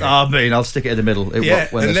it. I mean, I'll stick it in the middle. When they're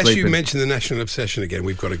Unless you sleeping. mention the national obsession again,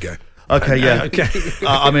 we've got to go. Okay, yeah. Okay.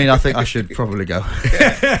 I mean, I think I should probably go.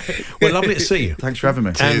 Well, lovely to see you. Thanks for having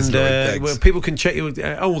me. And Lloyd, thanks. well, people can check you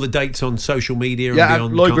all the dates on social media. Yeah, and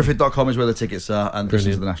and beyond. LloydGriffith.com is where the tickets are, and this is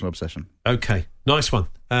Brilliant. the National Obsession. Okay, nice one.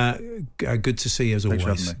 Good to see you as Thanks for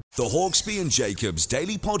always. having me. The Hawksby and Jacobs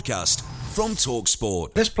Daily Podcast from TalkSport.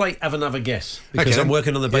 Let's have another guess, because Okay. I'm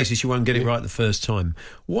working on the basis you won't get it right the first time.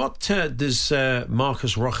 What does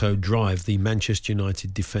Marcus Rojo drive, the Manchester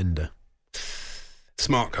United defender?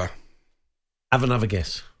 Smart car. Have another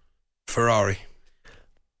guess. Ferrari.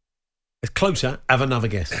 Closer. Have another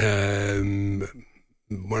guess.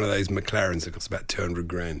 one of those McLarens that costs about 200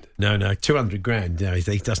 grand. No, 200 grand. No,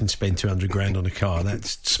 he doesn't spend 200 grand on a car.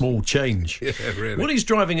 That's small change. Yeah, really. What he's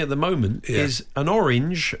driving at the moment is an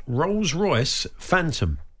orange Rolls-Royce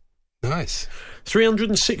Phantom. Nice.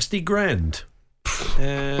 360 grand.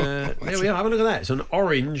 There we are. Have a look at that. It's an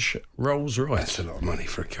orange Rolls-Royce. That's a lot of money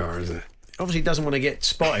for a car, isn't it? Obviously doesn't want to get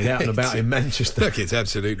spotted out and about in Manchester. Look, it's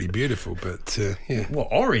absolutely beautiful, but yeah. What,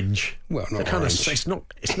 orange? Well, not orange. It's not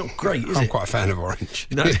great, is I'm it? quite a fan of orange.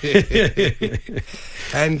 No.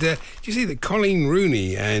 And do you see that Colleen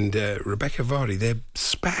Rooney and Rebecca Vardy, their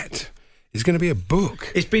spat is going to be a book?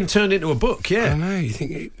 It's been turned into a book, yeah. I know. You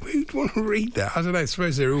think, who'd want to read that? I don't know. I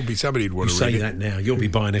suppose there will be somebody who'd want to read it. You say that now. You'll be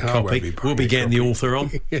buying a I copy. won't be buying We'll be a getting copy. the author on,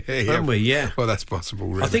 won't we? Yeah. Well, that's possible,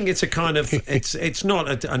 really. I think it's a kind of... It's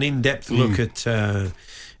not an in-depth look at...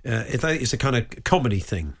 it's a kind of comedy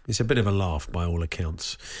thing. It's a bit of a laugh by all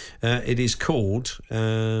accounts. It is called...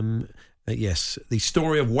 yes, The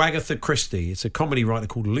Story of Wagatha Christie. It's a comedy writer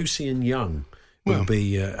called Lucian Young. We'll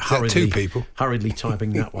be hurriedly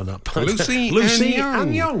typing that one up. Lucy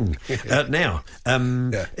and Young. Now,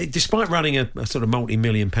 despite running a sort of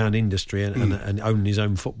multi-million-pound industry and owning his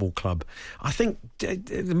own football club, I think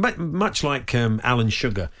much like Alan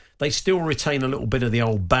Sugar, they still retain a little bit of the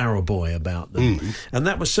old barrow boy about them. And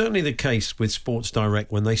that was certainly the case with Sports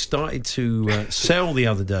Direct when they started to sell the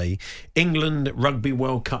other day England Rugby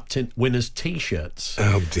World Cup winners' T-shirts.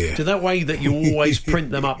 Oh, dear. To that way that you always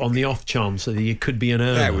print them up on the off chance that you could be an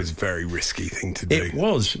earner. That was a very risky thing to do. It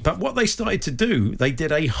was. But what they started to do, they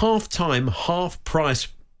did a half-time, half-price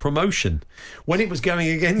promotion when it was going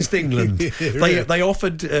against England. They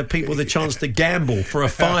offered people the chance to gamble for a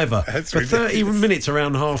fiver for 30 minutes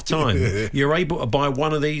around half time. You're able to buy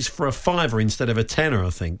one of these for a fiver instead of a tenner, I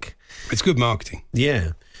think. It's good marketing.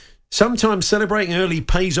 Yeah. Sometimes celebrating early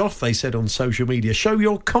pays off, they said on social media. Show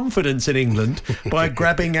your confidence in England by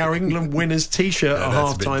grabbing our England winners T-shirt at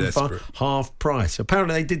half-time for half price.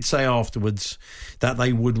 Apparently they did say afterwards that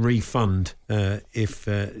they would refund if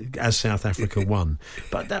as South Africa won.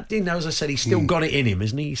 But that, as I said, he's still got it in him,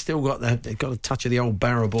 isn't he? He's still got a touch of the old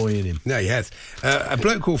barrow boy in him. No, he has. A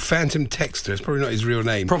bloke called Phantom Texter, it's probably not his real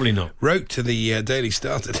name. Probably not. Wrote to the Daily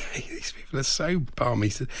Star today. These people are so balmy.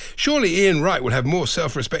 He said, surely Ian Wright will have more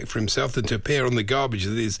self-respect for himself than to appear on the garbage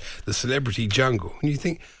that is the celebrity jungle. And you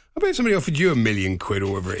think, I bet somebody offered you £1 million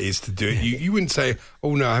or whatever it is to do it. You wouldn't say,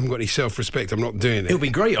 oh no, I haven't got any self-respect, I'm not doing it. It'll be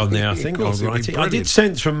great on there, I think. I did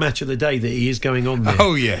sense from Match of the Day that he is going on there.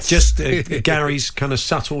 Oh yes. Just Gary's kind of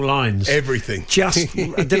subtle lines. Everything. Just,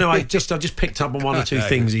 I don't know, I just picked up on one or two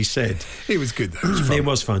things he said. It was good though. It was fun. It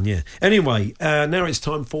was fun, yeah. Anyway, now it's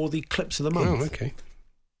time for the clips of the month. Oh, okay.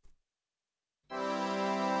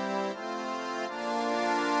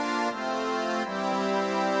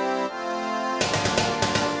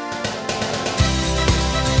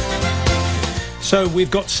 So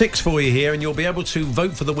we've got 6 for you here, and you'll be able to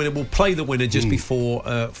vote for the winner. We'll play the winner just before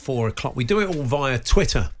 4 o'clock. We do it all via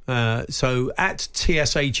Twitter. So at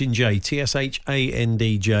TSH&J,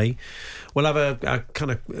 TSHANDJ. We'll have a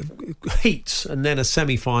kind of heats and then a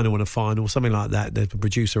semi-final and a final, something like that. The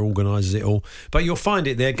producer organises it all. But you'll find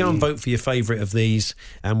it there. Go and vote for your favourite of these,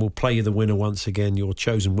 and we'll play you the winner once again, your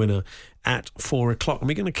chosen winner, at 4 o'clock. And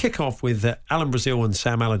we're going to kick off with Alan Brazil and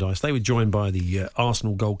Sam Allardyce. They were joined by the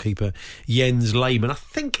Arsenal goalkeeper Jens Lehmann. I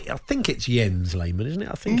think it's Jens Lehmann, isn't it?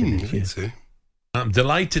 I think it is. I think so. I'm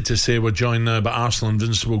delighted to say we're joined now by Arsenal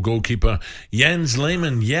invincible goalkeeper Jens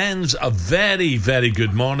Lehmann. Jens, a very, very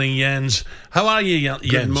good morning, Jens. How are you,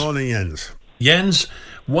 Jens? Good morning, Jens. Jens,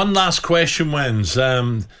 one last question, Jens.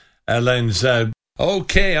 Lens.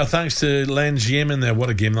 Okay, thanks to Lens Yemen there. What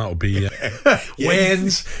a game that'll be.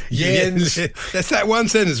 Jens. That's that one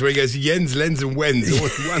sentence where he goes Jens, Lens and Wens. All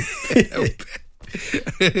in one.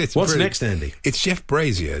 What's brilliant. next, Andy? It's Jeff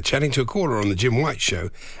Brazier chatting to a caller on the Jim White Show.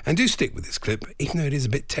 And do stick with this clip, even though it is a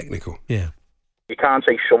bit technical. Yeah. You can't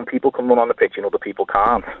say some people can run on the pitch and other people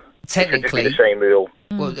can't. Technically, it should just be the same rule.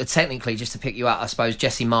 Well, technically, just to pick you up, I suppose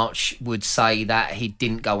Jesse March would say that he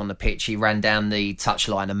didn't go on the pitch. He ran down the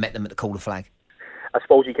touchline and met them at the corner flag. I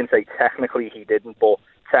suppose you can say technically he didn't, but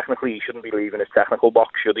technically he shouldn't be leaving his technical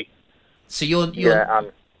box, should he? So you're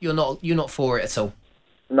not for it at all?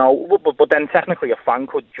 No, but then technically a fan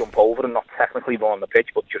could jump over and not technically run on the pitch,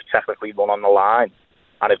 but just technically run on the line.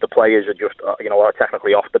 And if the players are just, are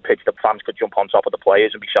technically off the pitch, the fans could jump on top of the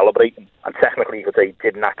players and be celebrating. And technically you could say he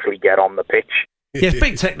didn't actually get on the pitch. Yeah, it's a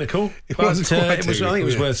bit technical, but I think it was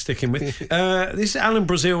yeah. worth sticking with. This is Alan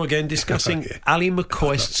Brazil again discussing Ali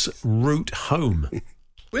McCoist's route home.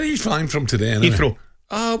 Where are you flying from today? Anyway?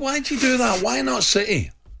 Heathrow. Why'd you do that? Why not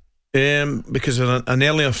City? Because of an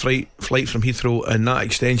earlier flight from Heathrow and that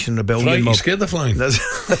Extinction Rebellion mob. You scared the flying.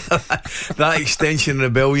 That Extinction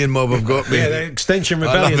Rebellion mob have got me. Yeah, the Extinction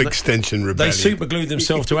Rebellion. I love Extinction Rebellion. They superglued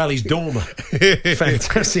themselves to Ali's dormer.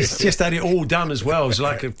 Fantastic. It's just had it all done as well. It's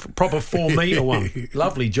like a proper 4-metre one.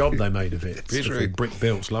 Lovely job they made of it. Beautiful brick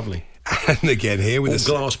built. Lovely. Alan again here with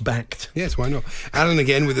all glass backed. Yes, why not? Alan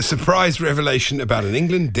again with a surprise revelation about an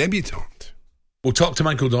England debutante. We'll talk to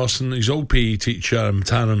Michael Dawson, his old PE teacher,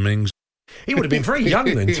 Tyrone Mings. He would have been very young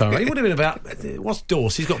then, Tyrone. He would have been about, what's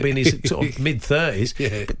Dawson? He's got to be in his sort of mid-30s.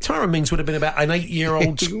 Yeah. But Tyrone Mings would have been about an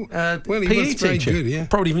 8-year-old well, he PE was very teacher. Good, yeah.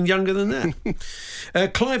 Probably even younger than that.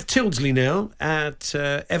 Clive Tildesley now at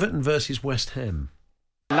Everton versus West Ham.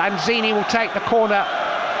 Lanzini will take the corner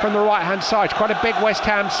from the right-hand side. Quite a big West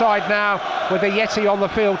Ham side now with a Yeti on the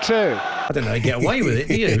field too. I don't know, they get away with it,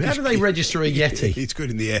 do you? How do they register a Yeti? He's good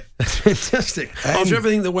in the air. Fantastic. After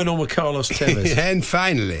everything that went on with Carlos Tevez. And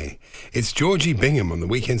finally, it's Georgie Bingham on the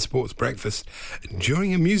Weekend Sports Breakfast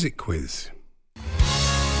during a music quiz.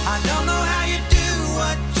 I don't know how you do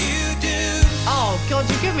what you do. Oh, God,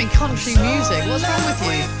 you give me country music. What's wrong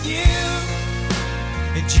with you?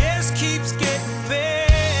 It just keeps getting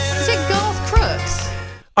better. Is it Garth Crooks?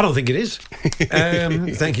 I don't think it is.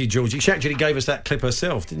 Thank you, Georgie. She actually gave us that clip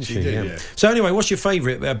herself, didn't she? She did, yeah. So anyway, what's your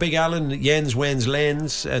favourite? Big Alan, Jens, Wens,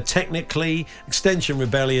 Lens, Technically, Extinction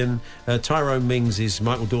Rebellion, Tyrone Mings is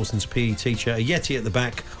Michael Dawson's PE teacher, a Yeti at the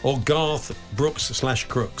back, or Garth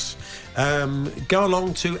Brooks/Crooks. Go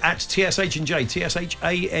along to at TSH&J,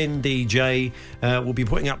 TSHANDJ. We'll be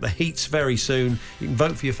putting up the heats very soon. You can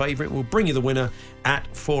vote for your favourite. We'll bring you the winner at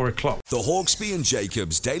 4 o'clock. The Hawksbee and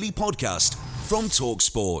Jacobs Daily Podcast from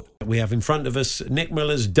TalkSport. We have in front of us Nick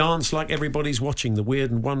Miller's Dance Like Everybody's Watching, the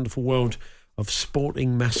weird and wonderful world of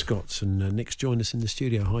sporting mascots. And Nick's joined us in the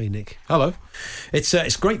studio. Hi, Nick. Hello.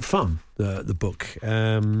 It's great fun, the book,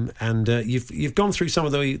 and you've gone through some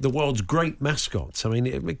of the world's great mascots. I mean,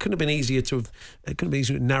 it couldn't have been easier to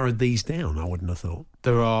have narrowed these down. I wouldn't have thought.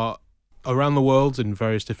 There are around the world in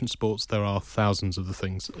various different sports. There are thousands of the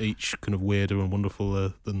things, each kind of weirder and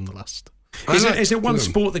wonderful than the last. Is there one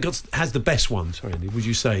sport that has the best ones? Sorry, Andy, would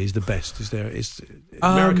you say is the best? Is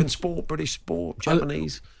American sport, British sport,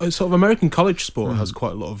 Japanese? Sort of American college sport has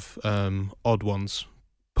quite a lot of odd ones.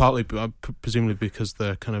 Partly, presumably, because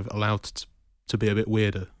they're kind of allowed to be a bit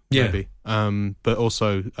weirder. Maybe. But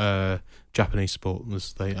also Japanese sport.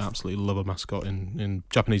 They absolutely love a mascot in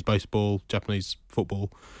Japanese baseball, Japanese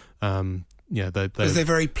football. They're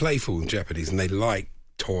very playful in Japanese, and they like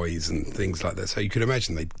toys and things like that, so you could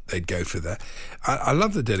imagine they'd go for that. I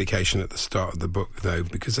love the dedication at the start of the book, though,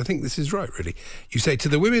 because I think this is right, really. You say, to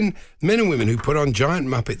the men and women who put on giant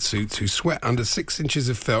Muppet suits, who sweat under 6 inches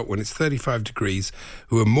of felt when it's 35 degrees,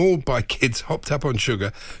 who are mauled by kids hopped up on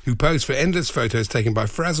sugar, who pose for endless photos taken by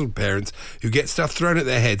frazzled parents, who get stuff thrown at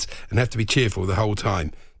their heads and have to be cheerful the whole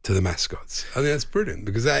time, to the mascots. I think that's brilliant,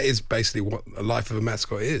 because that is basically what a life of a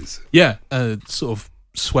mascot is. Yeah, sort of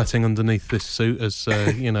sweating underneath this suit as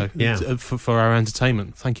for our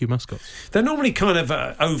entertainment. Thank you, mascots. They're normally kind of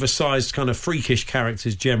oversized, kind of freakish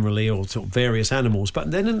characters generally, or sort of various animals,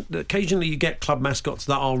 but then occasionally you get club mascots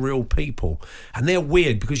that are real people, and they're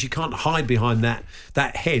weird because you can't hide behind that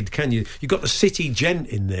head, can you? You've got the City Gent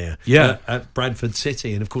in there, at Bradford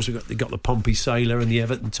City, and of course we've got the Pompey Sailor and the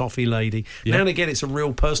Everton Toffee Lady. Now and again it's a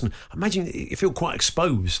real person. I imagine you feel quite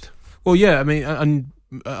exposed. Well, yeah, I mean, and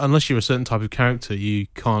unless you're a certain type of character, you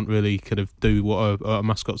can't really kind of do what a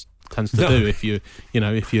mascot tends to do. If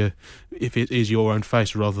it is your own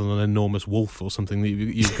face rather than an enormous wolf or something that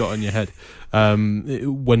you've got on your head.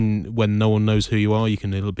 When no one knows who you are, you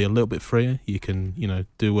can be a little bit freer. You can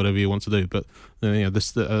do whatever you want to do. But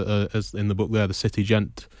this as in the book there, the City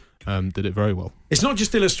Gent did it very well. It's not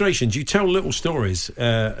just illustrations. You tell little stories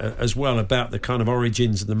as well about the kind of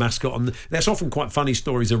origins of the mascot, and there's often quite funny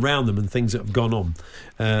stories around them and things that have gone on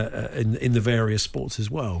in the various sports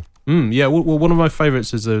as well. Well, one of my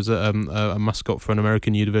favourites is there's a mascot for an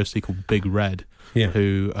American university called Big Red,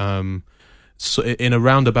 who in a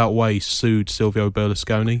roundabout way sued Silvio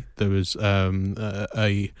Berlusconi. There was a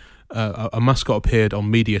mascot appeared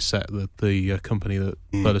on Mediaset, the company that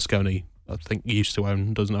Berlusconi I think used to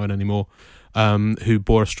own, doesn't own anymore, who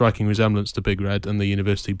bore a striking resemblance to Big Red, and the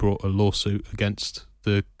university brought a lawsuit against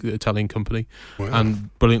the Italian company. Wow.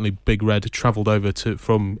 And brilliantly, Big Red travelled over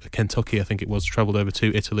from Kentucky, I think it was, travelled over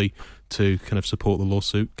to Italy to kind of support the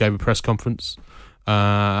lawsuit, gave a press conference,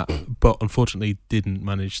 but unfortunately didn't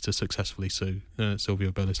manage to successfully sue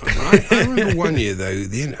Silvio Berlusconi. I remember one year, though,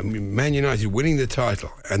 Man United winning the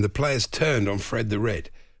title, and the players turned on Fred the Red.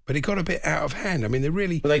 But it got a bit out of hand. I mean, they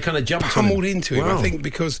really kind of jumped pummeled into him, I think,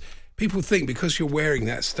 because people think because you're wearing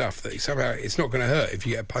that stuff that somehow it's not going to hurt if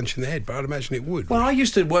you get a punch in the head, but I'd imagine it would. Well, I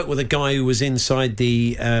used to work with a guy who was inside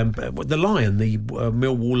the Lion, the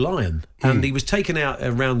Millwall Lion, and he was taken out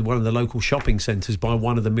around one of the local shopping centres by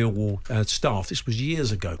one of the Millwall staff. This was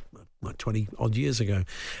years ago. Like 20 odd years ago,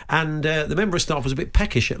 and the member of staff was a bit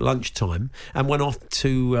peckish at lunchtime and went off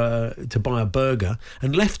to buy a burger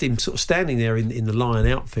and left him sort of standing there in the Lion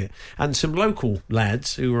outfit, and some local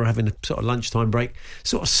lads who were having a sort of lunchtime break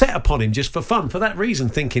sort of set upon him just for fun, for that reason,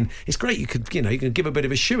 thinking it's great, you can give a bit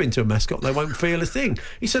of a shoe into a mascot, they won't feel a thing.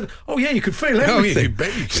 He said, oh yeah, you could feel everything. Oh, yeah, you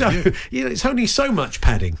bet you could, so it's only so much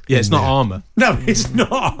padding. Yeah, it's not armour. No, it's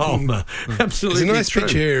not armour. Absolutely. There's a nice true.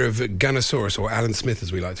 picture here of Gunnosaurus, or Alan Smith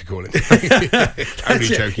as we like to call him. Only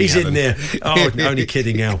joking. He's Alan. In there. Oh, only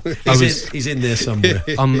kidding, Al. He's in there somewhere.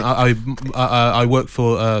 I work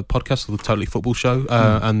for a podcast called the Totally Football Show,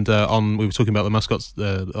 and we were talking about the mascots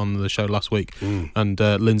on the show last week, and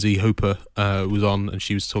Lindsay Hooper was on, and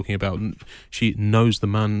she was talking about she knows the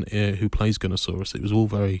man who plays Gunnosaurus. It was all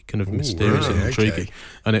very kind of mysterious and intriguing,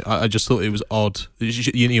 and I just thought it was odd.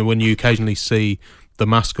 When you occasionally see the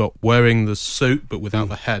mascot wearing the suit but without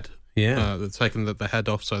the head. Yeah, they're taking the head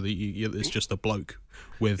off so that it's just a bloke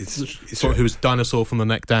with who's dinosaur from the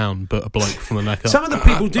neck down, but a bloke from the neck up. Some of the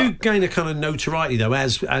people do gain a kind of notoriety though,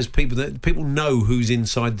 as people know who's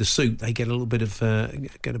inside the suit. They get a little bit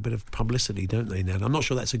of publicity, don't they? Now, I'm not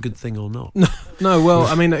sure that's a good thing or not. No. Well,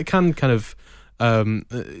 I mean, it can kind of.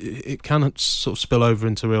 It can sort of spill over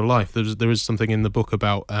into real life. There is something in the book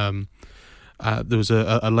about. There was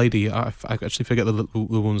a lady, I actually forget the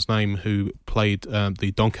woman's name, who played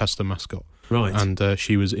the Doncaster mascot. Right. And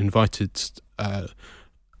she was invited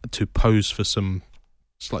to pose for some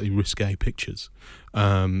slightly risque pictures,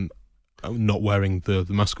 not wearing the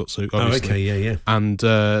mascot suit, obviously. Oh, okay, yeah. And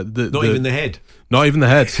not even the head. Not even the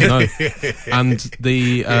head, no. And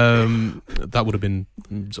that would have been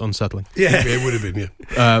unsettling. Yeah, it would have been,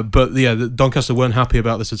 yeah. But yeah, Doncaster weren't happy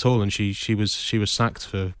about this at all, and she was sacked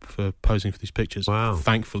for posing for these pictures. Wow.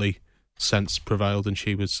 Thankfully, sense prevailed, and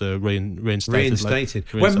she was reinstated.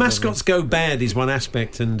 When mascots go bad is one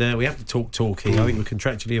aspect, and we have to talk here. I think we're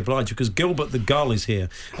contractually obliged because Gilbert the Gull is here,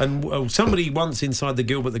 and somebody once inside the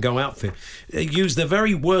Gilbert the Gull outfit used the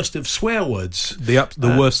very worst of swear words. The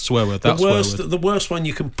worst swear word. The worst one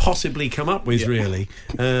you can possibly come up with, really,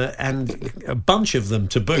 and a bunch of them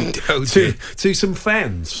to boot to some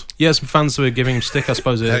fans. Yeah, some fans were giving him stick, I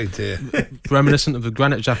suppose. Oh dear. Reminiscent of the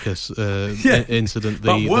Granit Xhaka incident.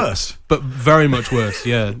 But worse. But very much worse,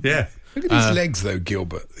 yeah. Yeah. Look at his legs, though,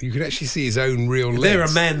 Gilbert. You can actually see his own real legs. They're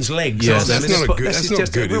a man's legs. Yes, that's not good. That's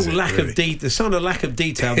not good. There's a lack of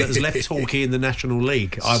detail that has left Torquay in the National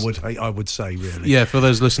League. I would say, really. Yeah, for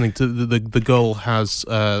those listening, to the gull has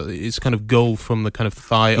it's kind of gull from the kind of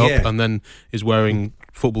thigh up, and then is wearing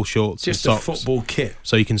football shorts just and socks. A football kit,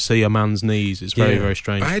 so you can see a man's knees. It's very, very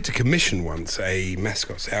strange. I had to commission once a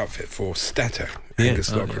mascot's outfit for Stato,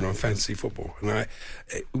 Angus Loughran, on Fantasy Football, and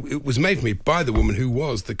it was made for me by the woman who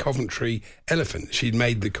was the Coventry Elephant. She'd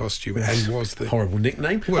made the costume and was the horrible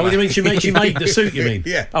nickname. Well, you mean she made the suit? You mean?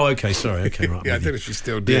 Yeah. Oh, okay. Sorry. Okay, right. Yeah, I don't know if she's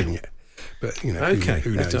still doing it. But who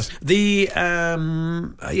knows?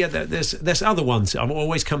 There's other ones. I've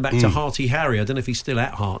always come back to Hearty Harry. I don't know if he's still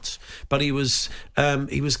at Hearts, but he was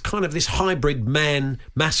kind of this hybrid man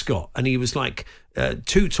mascot, and he was like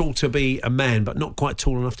too tall to be a man, but not quite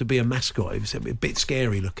tall enough to be a mascot. It was a bit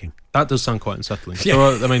scary looking. That does sound quite unsettling. Yeah.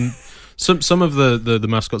 So, I mean, some of the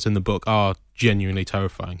mascots in the book are genuinely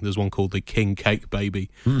terrifying. There's one called the King Cake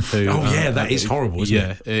Baby. Who, that is horrible,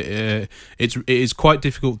 isn't it? It is quite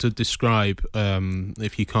difficult to describe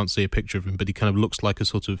if you can't see a picture of him, but he kind of looks like a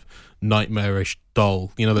sort of nightmarish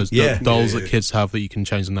doll. You know those dolls that kids have that you can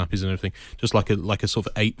change the nappies and everything. Just like a sort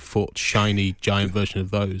of 8-foot shiny giant version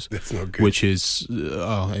of those. That's not good. Which is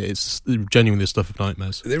it's genuinely the stuff of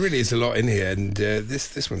nightmares. There really is a lot in here, and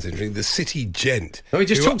this one's interesting. The City Gent. Oh, we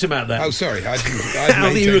just talked about that. Oh, sorry. I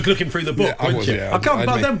think you were looking through the book. Yeah, I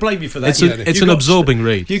don't blame you for that. It's an absorbing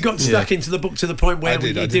read. You got stuck into the book to the point where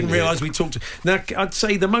you didn't realise we talked. Now, I'd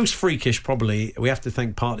say the most freakish, probably, we have to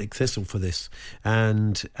thank Partick Thistle for this,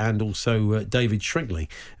 and also David Shrigley,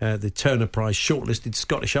 the Turner Prize shortlisted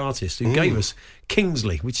Scottish artist, who gave us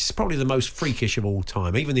Kingsley, which is probably the most freakish of all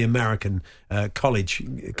time. Even the American college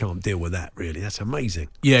can't deal with that, really. That's amazing.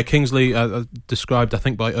 Yeah, Kingsley, described, I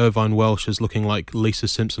think, by Irvine Welsh as looking like Lisa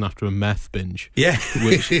Simpson after a meth binge. Yeah.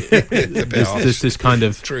 Which this kind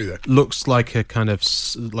of looks like a kind of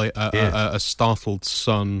a startled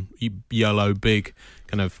sun, yellow, big,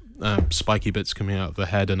 kind of spiky bits coming out of the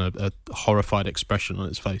head and a horrified expression on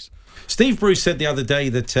its face. Steve Bruce said the other day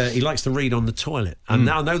that he likes to read on the toilet, and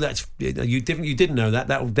now I know that's you didn't know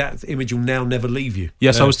that image will now never leave you.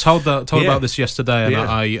 Yes, I was told about this yesterday,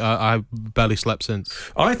 and I barely slept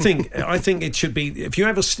since. I think it should be, if you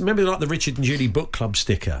ever remember like the Richard and Judy book club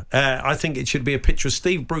sticker. I think it should be a picture of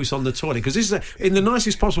Steve Bruce on the toilet, because this is in the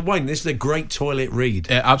nicest possible way. This is a great toilet read.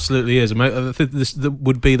 It absolutely is. This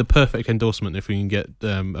would be the perfect endorsement if we can get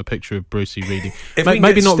a picture of Brucey reading.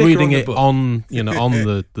 Maybe not reading it on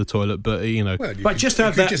the toilet, but but just to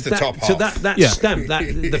have the top half. Stamp,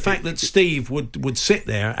 the fact that Steve would sit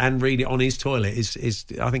there and read it on his toilet is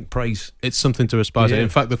I think praise. It's something to aspire to. In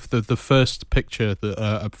fact, the first picture that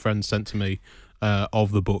a friend sent to me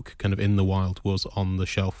of the book, kind of in the wild, was on the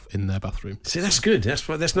shelf in their bathroom. See, that's good.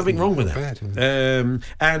 There's nothing wrong with that.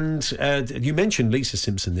 And you mentioned Lisa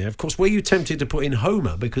Simpson there. Of course, were you tempted to put in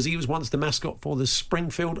Homer, because he was once the mascot for the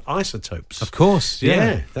Springfield Isotopes? Of course,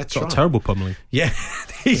 yeah. That's got right. Terrible pummeling. Yeah,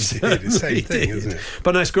 it's the same thing, isn't it?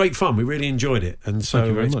 But no, it's great fun. We really enjoyed it, and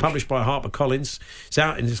so it's much. published by HarperCollins. It's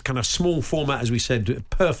out in this kind of small format, as we said,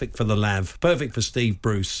 perfect for the lav, perfect for Steve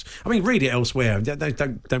Bruce. I mean, read it elsewhere.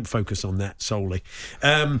 Don't focus on that solely.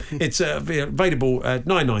 It's available at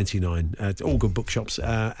 $9.99 at all good bookshops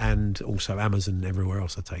and also Amazon and everywhere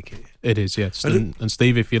else, I take it. It is, yes. And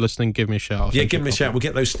Steve, if you're listening, give me a shout. Yeah, give me a shout. We'll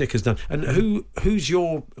get those stickers done. And who's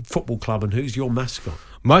your football club and who's your mascot?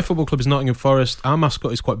 My football club is Nottingham Forest. Our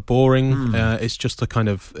mascot is quite boring. It's just a kind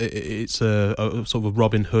of it's a sort of a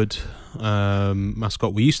Robin Hood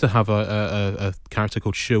mascot. We used to have a character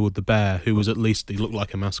called Sherwood the bear, who was, at least he looked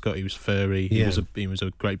like a mascot. He was furry. He was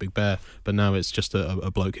a great big bear. But now it's just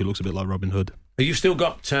a bloke who looks a bit like Robin Hood. You've still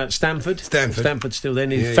got Stanford. Stanford's still there.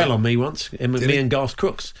 He Yeah, fell on me once. Me and Garth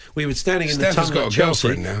Crooks. We were standing in the tunnel at Chelsea.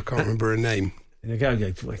 Got a girlfriend now. I can't remember her name. You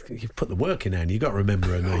put the work in, Andy. You've got to remember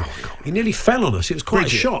her name. He nearly fell on us. It was quite a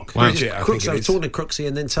shock. Wow. I was talking to Crooksy,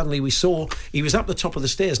 and then suddenly we saw he was up the top of the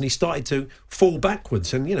stairs and he started to fall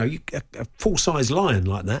backwards. And, a full-size lion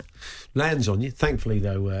like that lands on you. Thankfully,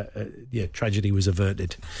 though, tragedy was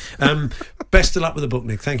averted. Best of luck with the book,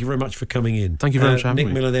 Nick. Thank you very much for coming in. Thank you very much for having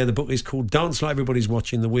Nick me. Miller there. The book is called Dance Like Everybody's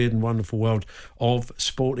Watching, The Weird and Wonderful World of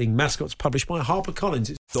Sporting Mascots, published by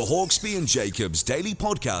HarperCollins. The Hawksby and Jacobs Daily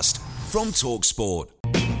Podcast from TalkSport.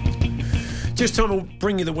 Just time to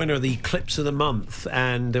bring you the winner of the Clips of the Month,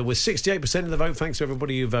 and with 68% of the vote, thanks to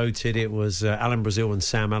everybody who voted, it was Alan Brazil and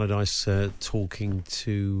Sam Allardyce talking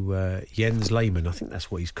to Jens Lehmann. I think that's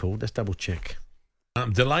what he's called. Let's double check.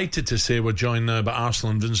 I'm delighted to say we're joined now by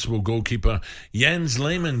Arsenal invincible goalkeeper Jens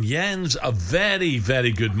Lehmann. Jens, a very,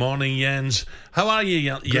 very good morning, Jens. How are you,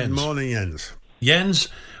 Jens? Good morning, Jens. Jens,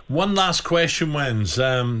 one last question, Jens.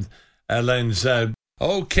 Lens.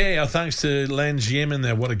 Okay, thanks to Lens Yemen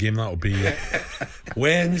there. What a game that'll be.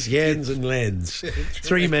 Jens and Lens.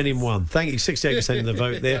 3 men in one. Thank you. 68% of the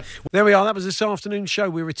vote there. There we are. That was this afternoon's show.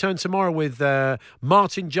 We return tomorrow with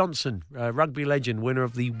Martin Johnson, rugby legend, winner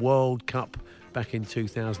of the World Cup back in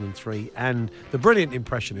 2003, and the brilliant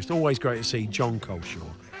impressionist. Always great to see John Coleshaw.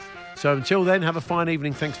 So until then, have a fine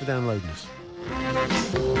evening. Thanks for downloading us.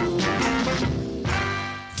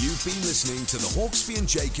 You've been listening to the Hawksby and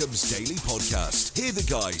Jacobs Daily Podcast. Hear the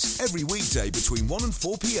guys every weekday between 1 and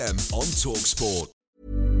 4 p.m. on TalkSport.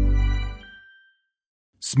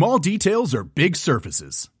 Small details are big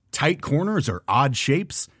surfaces. Tight corners are odd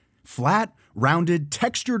shapes. Flat, rounded,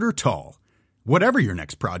 textured, or tall. Whatever your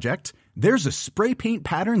next project, there's a spray paint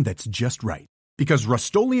pattern that's just right. Because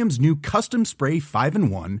Rust-Oleum's new Custom Spray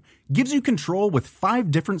 5-in-1 gives you control with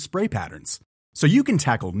 5 different spray patterns. So you can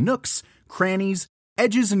tackle nooks, crannies,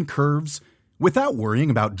 edges, and curves without worrying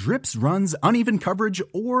about drips, runs, uneven coverage,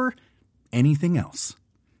 or anything else.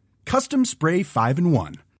 Custom Spray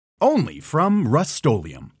 5-in-1. Only from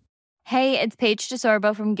Rust-Oleum. Hey, it's Paige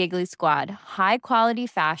DeSorbo from Giggly Squad. High quality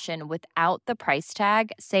fashion without the price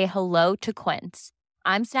tag. Say hello to Quince.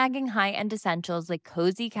 I'm snagging high-end essentials like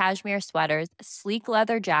cozy cashmere sweaters, sleek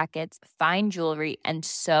leather jackets, fine jewelry, and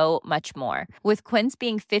so much more. With Quince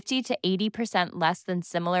being 50 to 80% less than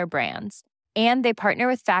similar brands. And they partner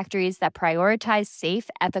with factories that prioritize safe,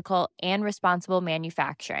 ethical, and responsible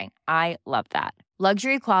manufacturing. I love that.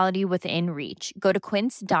 Luxury quality within reach. Go to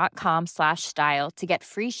quince.com/style to get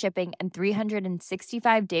free shipping and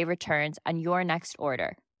 365-day returns on your next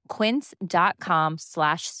order.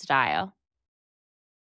 Quince.com/style.